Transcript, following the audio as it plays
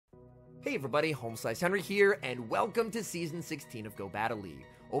Hey everybody, HomeSliceHenry here, and welcome to Season 16 of Go Battle League.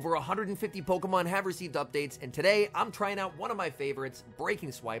 Over 150 Pokemon have received updates, and today I'm trying out one of my favorites,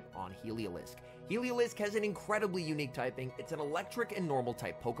 Breaking Swipe on HELIOLISK. HELIOLISK has an incredibly unique typing. It's an electric and normal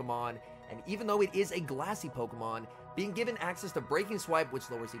type Pokemon, and even though it is a glassy Pokemon, being given access to Breaking Swipe,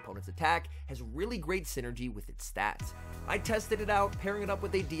 which lowers the opponent's attack, has really great synergy with its stats. I tested it out, pairing it up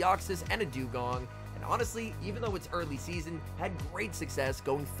with a Deoxys and a Dewgong, and honestly, even though it's early season, had great success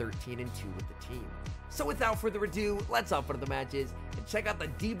going 13-2 with the team. So without further ado, let's hop into the matches and check out the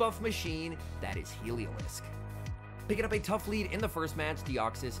debuff machine that is HELIOLISK. Picking up a tough lead in the first match,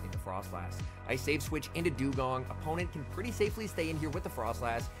 Deoxys into Frostlass. I save switch into Dewgong. Opponent can pretty safely stay in here with the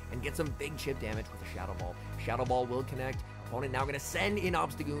Frostlass and get some big chip damage with a Shadow Ball. Shadow Ball will connect. Opponent now going to send in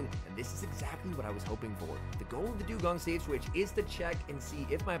Obstagoon, and this is exactly what I was hoping for. The goal of the Dewgong save switch is to check and see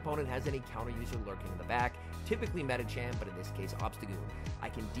if my opponent has any counter user lurking in the back, typically Medicham, but in this case Obstagoon. I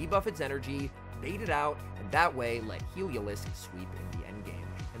can debuff its energy, bait it out, and that way let HELIOLISK sweep in the endgame.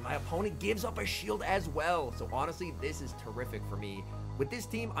 And my opponent gives up a shield as well, so honestly this is terrific for me. With this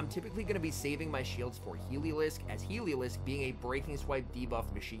team, I'm typically going to be saving my shields for HELIOLISK, as HELIOLISK, being a Breaking Swipe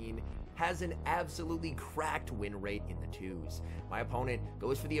debuff machine, has an absolutely cracked win rate in the 2s. My opponent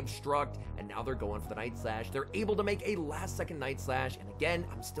goes for the Obstruct, and now they're going for the Night Slash. They're able to make a last-second Night Slash, and again,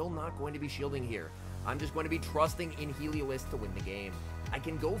 I'm still not going to be shielding here. I'm just going to be trusting in HELIOLISK to win the game. I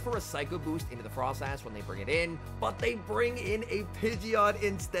can go for a Psycho Boost into the Frostlass when they bring it in, but they bring in a Pidgeot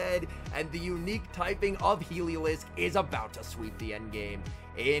instead, and the unique typing of HELIOLISK is about to sweep the endgame.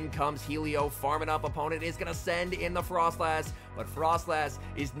 In comes Helio, farming up. Opponent is going to send in the Frostlass, but Frostlass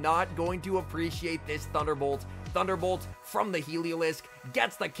is not going to appreciate this Thunderbolt. Thunderbolt from the HELIOLISK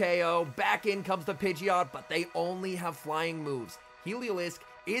gets the KO. Back in comes the Pidgeot, but they only have flying moves. HELIOLISK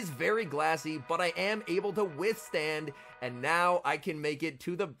is very glassy, but I am able to withstand, and now I can make it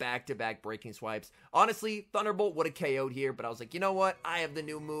to the back-to-back Breaking Swipes. Honestly, Thunderbolt would have KO'd here, but I was like, you know what? I have the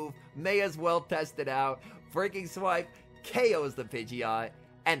new move. May as well test it out. Breaking Swipe KOs the Pidgeot,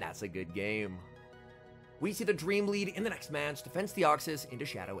 and that's a good game. We see the Dream lead in the next match. Defense Deoxys into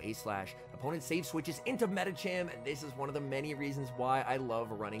Shadow A-Slash. Opponent save switches into Medicham, and this is one of the many reasons why I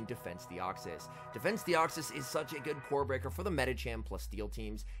love running Defense Deoxys. Defense Deoxys is such a good core breaker for the Medicham plus Steel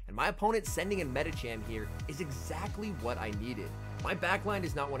teams, and my opponent sending in Medicham here is exactly what I needed. My backline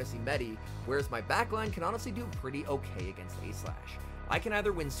does not want to see Medi, whereas my backline can honestly do pretty okay against A-Slash. I can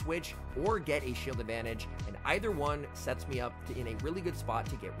either win switch or get a shield advantage, and either one sets me up in a really good spot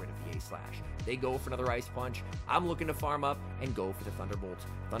to get rid of the A-Slash. They go for another Ice Punch. I'm looking to farm up and go for the Thunderbolt.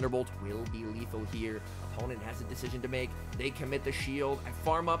 Thunderbolt will be lethal here. Opponent has a decision to make. They commit the shield. I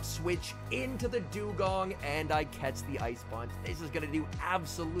farm up, switch into the Dewgong, and I catch the Ice Punch. This is going to do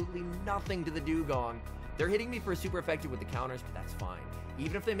absolutely nothing to the Dewgong. They're hitting me for super effective with the counters, but that's fine.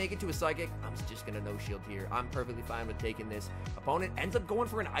 Even if they make it to a Psychic, I'm just going to no-shield here. I'm perfectly fine with taking this. Opponent ends up going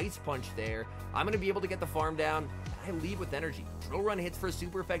for an Ice Punch there. I'm going to be able to get the farm down, and I lead with energy. Drill Run hits for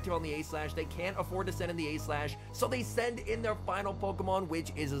super effective on the A-Slash. They can't afford to send in the A-Slash, so they send in their final Pokemon,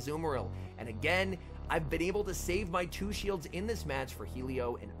 which is Azumarill. And again, I've been able to save my 2 shields in this match for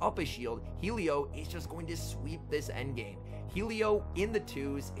Helio and up a shield. Helio is just going to sweep this endgame. Helio in the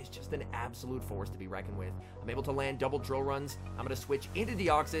 2s is just an absolute force to be reckoned with. I'm able to land double drill runs. I'm going to switch into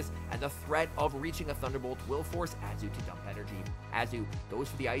Deoxys, and the threat of reaching a Thunderbolt will force Azu to dump energy. Azu goes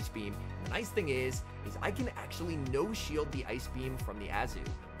for the Ice Beam. And the nice thing is I can actually no-shield the Ice Beam from the Azu,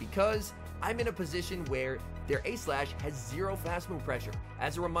 because I'm in a position where their A-Slash has 0 fast move pressure.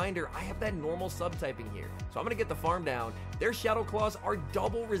 As a reminder, I have that normal sub-typing here, so I'm going to get the farm down. Their Shadow Claws are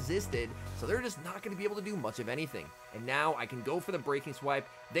double resisted, so they're just not going to be able to do much of anything. And now I can go for the Breaking Swipe.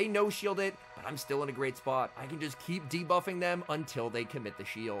 They no-shield it, but I'm still in a great spot. I can just keep debuffing them until they commit the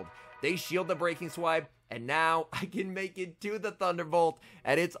shield. They shield the Breaking Swipe, and now I can make it to the Thunderbolt,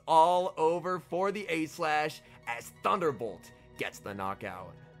 and it's all over for the A-Slash as Thunderbolt gets the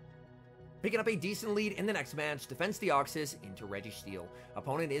knockout. Picking up a decent lead in the next match, Defense Deoxys into Registeel.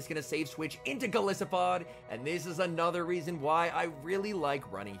 Opponent is going to save switch into Golisopod, and this is another reason why I really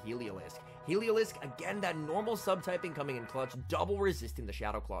like running HELIOLISK. HELIOLISK, again, that normal sub-typing coming in clutch, double resisting the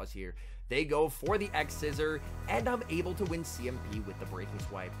Shadow Claws here. They go for the X-Scissor, and I'm able to win CMP with the Breaking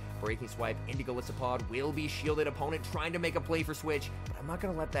Swipe. Breaking Swipe into Golisopod will be shielded. Opponent trying to make a play for switch, but I'm not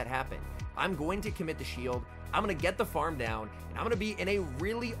going to let that happen. I'm going to commit the shield. I'm going to get the farm down, and I'm going to be in a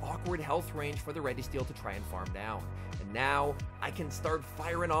really awkward health range for the Registeel to try and farm down. And now I can start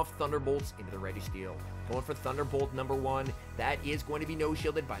firing off Thunderbolts into the Registeel. Going for Thunderbolt number 1. That is going to be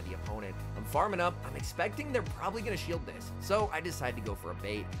no-shielded by the opponent. I'm farming up. I'm expecting they're probably going to shield this, so I decide to go for a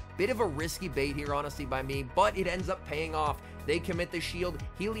bait. Bit of a risky bait here, honestly, by me, but it ends up paying off. They commit the shield.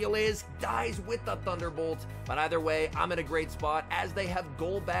 HELIOLISK dies with the Thunderbolt, but either way, I'm in a great spot as they have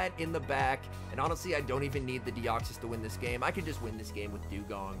Golbat in the back, and honestly, I don't even need the Deoxys to win this game. I could just win this game with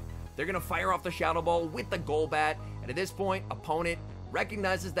Dewgong. They're going to fire off the Shadow Ball with the Golbat, and at this point, opponent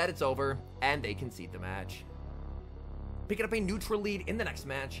recognizes that it's over, and they concede the match. Picking up a neutral lead in the next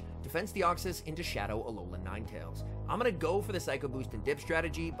match, Defense Deoxys into Shadow Alolan Ninetales. I'm going to go for the Psycho Boost and Dip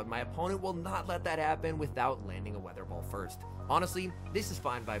strategy, but my opponent will not let that happen without landing a Weather Ball first. Honestly, this is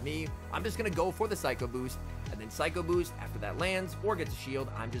fine by me. I'm just going to go for the Psycho Boost, and then Psycho Boost after that lands or gets a shield,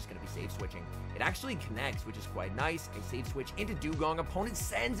 I'm just going to be safe switching. It actually connects, which is quite nice. I safe switch into Dewgong. Opponent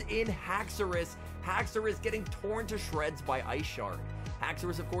sends in Haxorus. Haxorus getting torn to shreds by Ice Shard.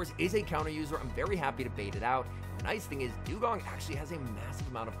 Haxorus, of course, is a counter user. I'm very happy to bait it out. The nice thing is Dewgong actually has a massive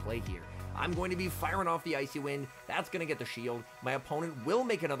amount of play here. I'm going to be firing off the Icy Wind. That's going to get the shield. My opponent will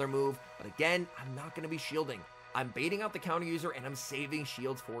make another move, but again, I'm not going to be shielding. I'm baiting out the counter user and I'm saving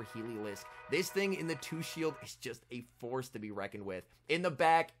shields for HELIOLISK. This thing in the 2 shield is just a force to be reckoned with. In the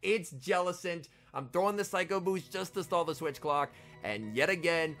back, it's Jellicent. I'm throwing the Psycho Boost just to stall the switch clock. And yet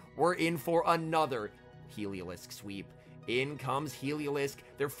again, we're in for another HELIOLISK sweep. In comes HELIOLISK.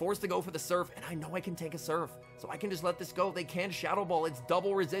 They're forced to go for the Surf, and I know I can take a Surf. So I can just let this go. They can Shadow Ball. It's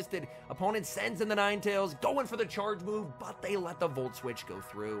double resisted. Opponent sends in the Ninetales, going for the charge move, but they let the Volt Switch go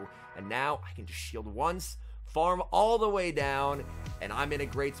through. And now I can just shield once, farm all the way down, and I'm in a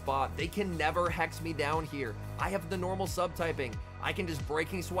great spot. They can never Hex me down here. I have the normal subtyping. I can just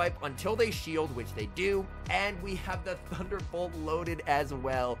Breaking Swipe until they shield, which they do, and we have the Thunderbolt loaded as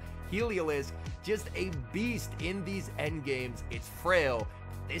well. HELIOLISK, just a beast in these endgames. It's frail,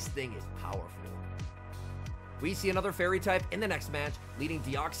 but this thing is powerful. We see another Fairy type in the next match, leading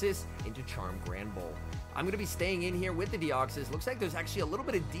Deoxys into Charm Grand Bowl. I'm going to be staying in here with the Deoxys. Looks like there's actually a little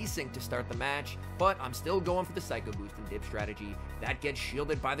bit of desync to start the match, but I'm still going for the Psycho Boost and Dip strategy. That gets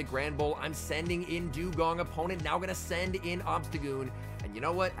shielded by the Grand Bowl. I'm sending in Dewgong. Opponent now going to send in Obstagoon. And you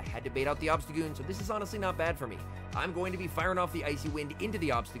know what? I had to bait out the Obstagoon, so this is honestly not bad for me. I'm going to be firing off the Icy Wind into the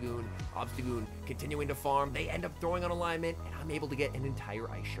Obstagoon. Obstagoon continuing to farm. They end up throwing on alignment, and I'm able to get an entire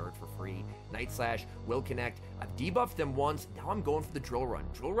Ice Shard for free. Night Slash will connect. I've debuffed them once. Now I'm going for the Drill Run.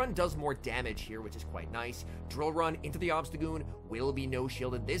 Drill Run does more damage here, which is quite nice. Drill Run into the Obstagoon will be no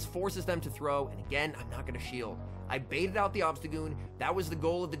shielded. This forces them to throw, and again, I'm not going to shield. I baited out the Obstagoon. That was the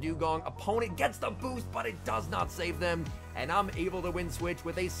goal of the Dewgong. Opponent gets the boost, but it does not save them, and I'm able to win switch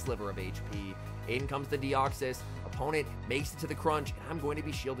with a sliver of HP. In comes the Deoxys. Opponent makes it to the crunch, and I'm going to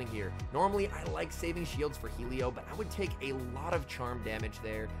be shielding here. Normally, I like saving shields for Helio, but I would take a lot of charm damage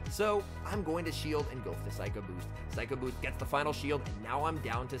there, so I'm going to shield and go for the Psycho Boost. Psycho Boost gets the final shield, and now I'm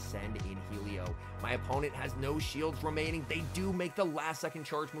down to send in Helio. My opponent has no shields remaining. They do make the last-second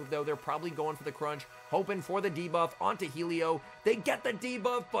charge move, though. They're probably going for the crunch, hoping for the debuff onto Helio. They get the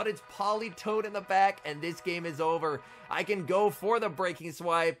debuff, but it's Politoed in the back, and this game is over. I can go for the Breaking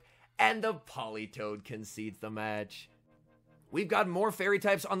Swipe, and the Politoed concedes the match. We've got more Fairy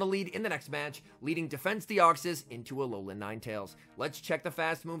types on the lead in the next match, leading Defense Deoxys into Alolan Ninetales. Let's check the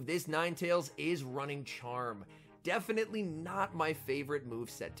fast move. This Ninetales is running Charm. Definitely not my favorite move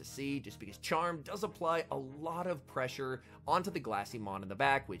set to see, just because Charm does apply a lot of pressure onto the Glassymon in the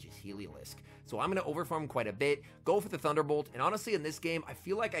back, which is HELIOLISK. So I'm going to overfarm quite a bit, go for the Thunderbolt, and honestly in this game, I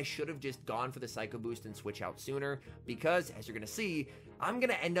feel like I should have just gone for the Psycho Boost and switch out sooner, because as you're going to see, I'm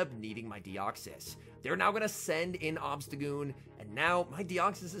going to end up needing my Deoxys. They're now going to send in Obstagoon, and now my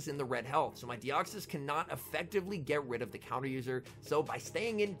Deoxys is in the red health, so my Deoxys cannot effectively get rid of the counter user, so by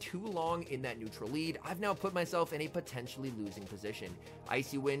staying in too long in that neutral lead, I've now put myself in a potentially losing position.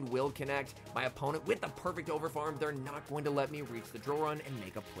 Icy Wind will connect. My opponent with the perfect overfarm, they're not going to let me reach the Drill Run and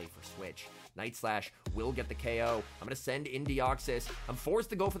make a play for switch. Night Slash will get the KO. I'm going to send in Deoxys. I'm forced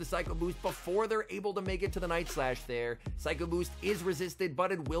to go for the Psycho Boost before they're able to make it to the Night Slash there. Psycho Boost is resisted,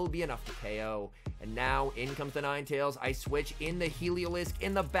 but it will be enough to KO. And now in comes the Ninetales. I switch in the HELIOLISK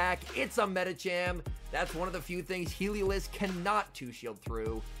in the back. It's a Medicham. That's one of the few things HELIOLISK cannot 2-shield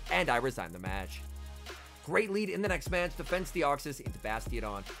through, and I resign the match. Great lead in the next match, Defense Deoxys into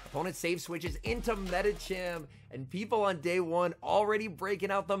Bastiodon. Opponent save switches into Medicham, and people on day one already breaking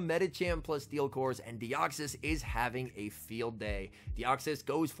out the Medicham plus Steel Cores, and Deoxys is having a field day. Deoxys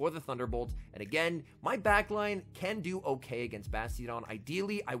goes for the Thunderbolt, and again, my backline can do okay against Bastiodon.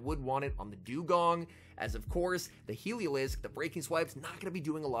 Ideally, I would want it on the Dewgong, as of course, the Heliolisk, the Breaking Swipe's not going to be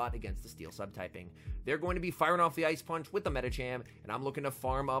doing a lot against the Steel subtyping. They're going to be firing off the Ice Punch with the Medicham, and I'm looking to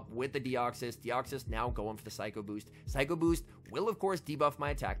farm up with the Deoxys. Deoxys now going for the Psycho Boost. Psycho Boost will, of course, debuff my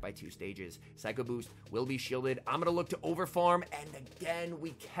attack by 2 stages. Psycho Boost will be shielded. I'm going to look to overfarm, and again,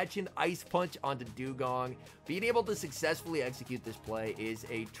 we catch an Ice Punch onto Dewgong. Being able to successfully execute this play is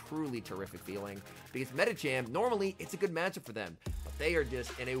a truly terrific feeling, because Medicham, normally, it's a good matchup for them, but they are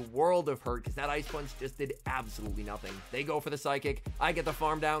just in a world of hurt, because that Ice Punch just did absolutely nothing. They go for the Psychic. I get the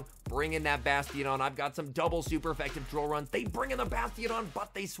farm down, bring in that Bastiodon. I've got some double super effective drill runs. They bring in the Bastiodon,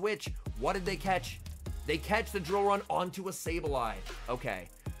 but they switch. What did they catch? They catch the drill run onto a Sableye. Okay,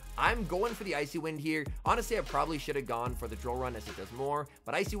 I'm going for the Icy Wind here. Honestly, I probably should have gone for the drill run as it does more,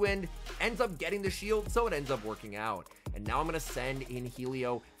 but Icy Wind ends up getting the shield, so it ends up working out. And now I'm going to send in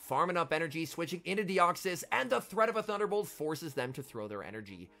Helio, farming up energy, switching into Deoxys, and the threat of a Thunderbolt forces them to throw their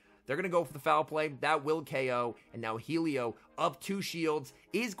energy. They're going to go for the foul play. That will KO. And now Helio, up 2 shields,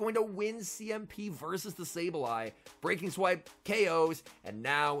 is going to win CMP versus the Sableye. Breaking Swipe, KOs. And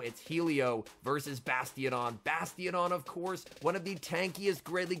now it's Helio versus Bastiodon. Bastiodon, of course, one of the tankiest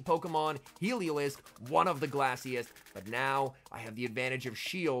Great League Pokemon. Heliolisk, one of the glassiest. But now I have the advantage of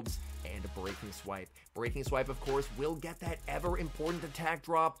shields and a Breaking Swipe. Breaking Swipe, of course, will get that ever-important attack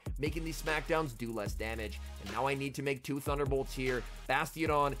drop, making these Smackdowns do less damage. And now I need to make 2 Thunderbolts here.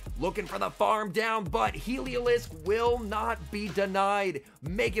 Bastiodon looking for the farm down, but Heliolisk will not be denied,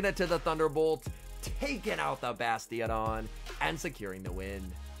 making it to the Thunderbolt, taking out the Bastiodon, and securing the win.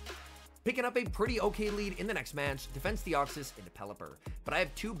 Picking up a pretty okay lead in the next match, Defense Deoxys into Pelipper. But I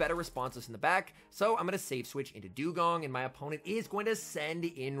have 2 better responses in the back, so I'm going to save switch into Dewgong, and my opponent is going to send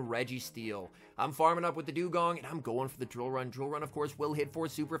in Registeel. I'm farming up with the Dewgong, and I'm going for the Drill Run. Drill Run, of course, will hit for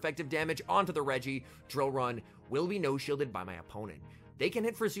super effective damage onto the Regi. Drill Run will be no-shielded by my opponent. They can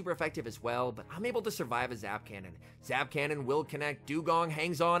hit for super effective as well, but I'm able to survive a Zap Cannon. Zap Cannon will connect, Dewgong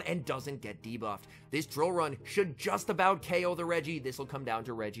hangs on and doesn't get debuffed. This Drill Run should just about KO the Regi. This will come down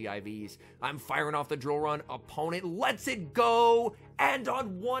to Regi IVs. I'm firing off the Drill Run, opponent lets it go, and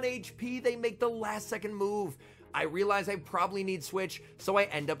on 1 HP they make the last second move. I realize I probably need switch, so I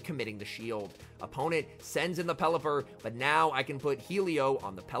end up committing the shield. Opponent sends in the Pelipper, but now I can put Helio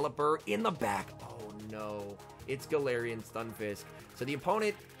on the Pelipper in the back. Oh no, it's Galarian Stunfisk. So the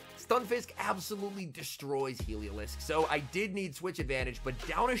opponent, Stunfisk, absolutely destroys Heliolisk. So I did need switch advantage, but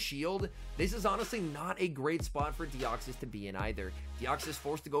down a shield, this is honestly not a great spot for Deoxys to be in either. Deoxys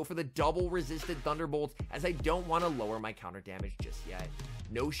forced to go for the double resisted Thunderbolt, as I don't want to lower my counter damage just yet.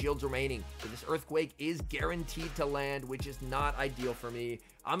 No shields remaining, so this Earthquake is guaranteed to land, which is not ideal for me.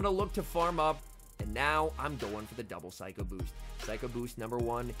 I'm going to look to farm up, and now I'm going for the double Psycho Boost. Psycho Boost number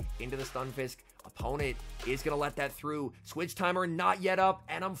 1 into the Stunfisk. Opponent is going to let that through. Switch timer not yet up,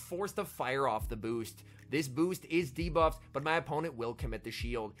 and I'm forced to fire off the boost. This boost is debuffed, but my opponent will commit the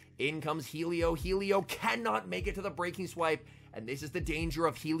shield. In comes Helio. Helio cannot make it to the Breaking Swipe, and this is the danger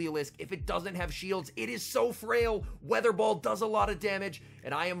of Heliolisk. If it doesn't have shields, it is so frail. Weather Ball does a lot of damage,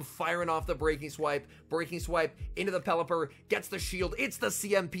 and I am firing off the Breaking Swipe. Breaking Swipe into the Pelipper, gets the shield. It's the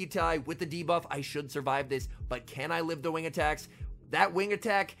CMP tie with the debuff. I should survive this, but can I live the wing attacks? That wing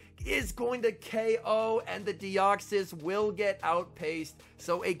attack is going to KO, and the Deoxys will get outpaced.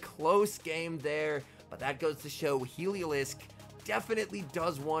 So a close game there, but that goes to show Heliolisk definitely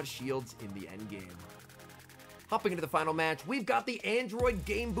does want shields in the endgame. Hopping into the final match, we've got the Android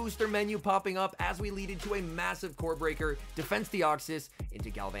Game Booster menu popping up as we lead into a massive core breaker, Defense Deoxys into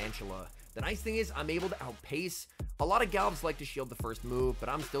Galvantula. The nice thing is I'm able to outpace. A lot of Galvs like to shield the first move, but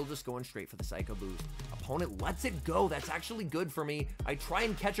I'm still just going straight for the Psycho Boost. Opponent lets it go. That's actually good for me. I try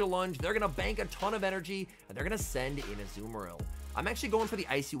and catch a lunge. They're going to bank a ton of energy, and they're going to send in a Azumarill. I'm actually going for the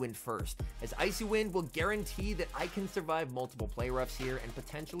Icy Wind first, as Icy Wind will guarantee that I can survive multiple play roughs here and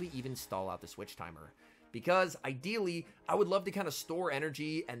potentially even stall out the switch timer. Because ideally, I would love to kind of store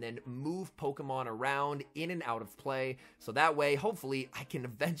energy and then move Pokemon around in and out of play, so that way, hopefully, I can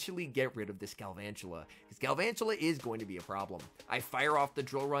eventually get rid of this Galvantula, because Galvantula is going to be a problem. I fire off the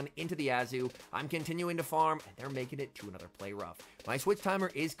Drill Run into the Azu, I'm continuing to farm, and they're making it to another play rough. My switch timer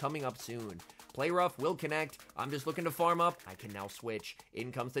is coming up soon. Play rough will connect. I'm just looking to farm up. I can now switch.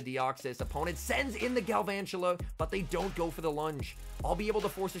 In comes the Deoxys. Opponent sends in the Galvantula, but they don't go for the lunge. I'll be able to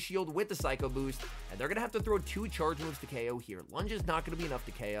force a shield with the Psycho Boost, and they're going to have to throw 2 charge moves to KO here. Lunge is not going to be enough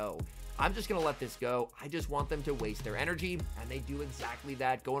to KO. I'm just going to let this go. I just want them to waste their energy, and they do exactly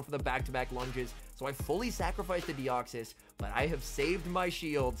that, going for the back-to-back lunges. So I fully sacrificed the Deoxys, but I have saved my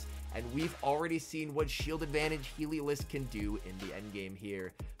shields, and we've already seen what shield advantage Heliolisk can do in the endgame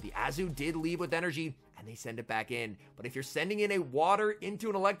here. The Azu did leave with energy, and they send it back in. But if you're sending in a water into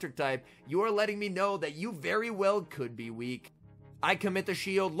an electric type, you are letting me know that you very well could be weak. I commit the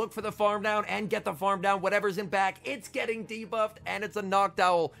shield, look for the farm down, and get the farm down. Whatever's in back, it's getting debuffed, and it's a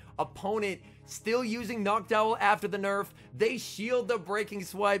Noctowl. Opponent still using Noctowl after the nerf. They shield the Breaking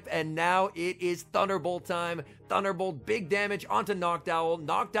Swipe, and now it is Thunderbolt time. Thunderbolt, big damage onto Noctowl.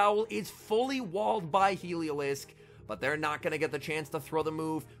 Noctowl is fully walled by Heliolisk, but they're not going to get the chance to throw the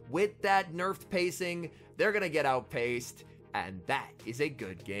move. With that nerfed pacing, they're going to get outpaced, and that is a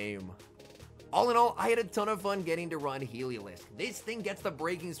good game. All in all, I had a ton of fun getting to run Heliolisk. This thing gets the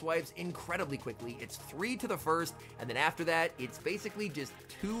Breaking Swipes incredibly quickly. It's 3 to the first, and then after that, it's basically just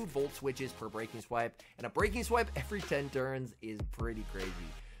 2 Volt Switches per Breaking Swipe, and a Breaking Swipe every 10 turns is pretty crazy.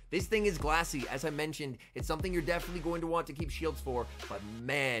 This thing is glassy, as I mentioned. It's something you're definitely going to want to keep shields for, but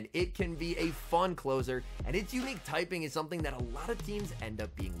man, it can be a fun closer, and its unique typing is something that a lot of teams end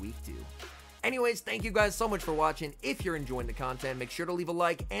up being weak to. Anyways, thank you guys so much for watching. If you're enjoying the content, make sure to leave a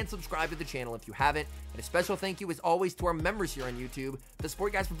like and subscribe to the channel if you haven't. And a special thank you as always to our members here on YouTube. The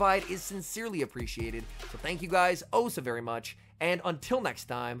support you guys provide is sincerely appreciated. So thank you guys oh so very much. And until next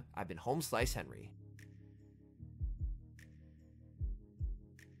time, I've been HomeSliceHenry.